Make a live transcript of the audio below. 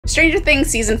Stranger Things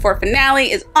Season 4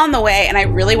 finale is on the way, and I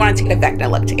really wanted to get a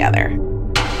Vecna look together.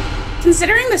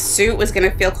 Considering the suit was going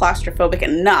to feel claustrophobic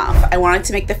enough, I wanted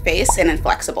to make the face thin and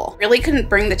flexible. Really couldn't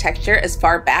bring the texture as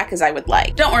far back as I would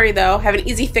like. Don't worry though, have an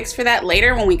easy fix for that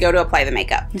later when we go to apply the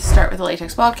makeup. You start with a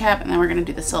latex bald cap, and then we're going to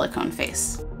do the silicone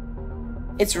face.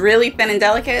 It's really thin and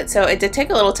delicate, so it did take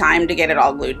a little time to get it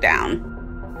all glued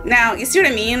down. Now, you see what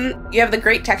I mean? You have the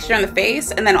great texture on the face,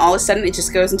 and then all of a sudden it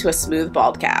just goes into a smooth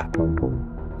bald cap.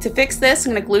 To fix this,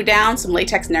 I'm going to glue down some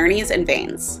latex nernies and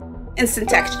veins. Instant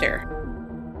texture.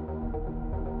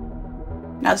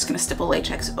 Now I'm just going to stipple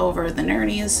latex over the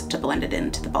nernies to blend it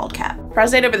into the bald cap.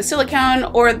 Prosthetic over the silicone,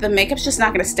 or the makeup's just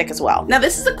not going to stick as well. Now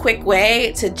this is a quick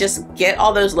way to just get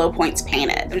all those low points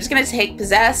painted. I'm just going to take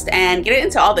Possessed and get it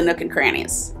into all the nook and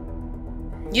crannies.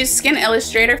 Use Skin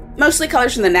Illustrator, mostly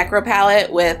colors from the Necro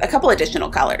palette with a couple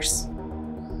additional colors.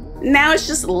 Now it's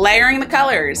just layering the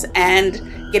colors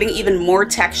and getting even more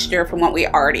texture from what we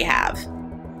already have.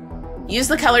 Use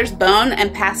the colors Bone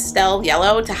and Pastel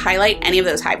Yellow to highlight any of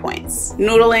those high points.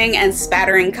 Noodling and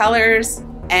spattering colors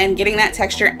and getting that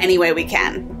texture any way we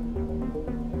can.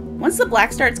 Once the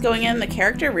black starts going in, the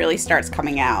character really starts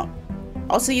coming out.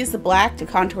 Also use the black to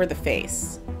contour the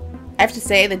face. I have to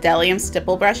say the Delium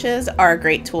stipple brushes are a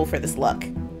great tool for this look.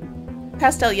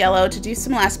 Pastel Yellow to do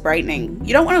some last brightening.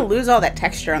 You don't want to lose all that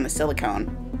texture on the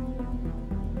silicone.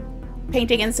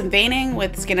 Painting in some veining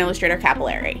with Skin Illustrator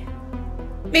Capillary.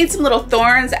 Made some little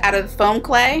thorns out of the foam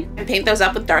clay and paint those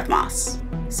up with Darth Moss.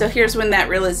 So here's when that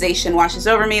realization washes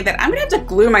over me that I'm gonna have to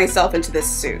glue myself into this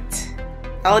suit.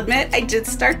 I'll admit, I did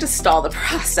start to stall the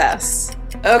process.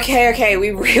 Okay, we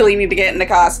really need to get in the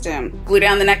costume. Glue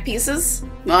down the neck pieces?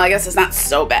 Well, I guess it's not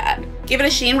so bad. Give it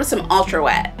a sheen with some Ultra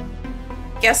Wet.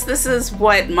 Guess this is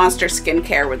what Monster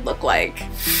skincare would look like.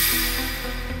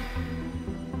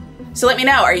 So let me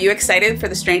know, are you excited for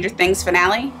the Stranger Things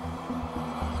finale?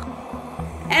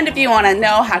 And if you want to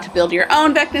know how to build your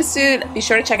own Vecna suit, be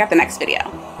sure to check out the next video.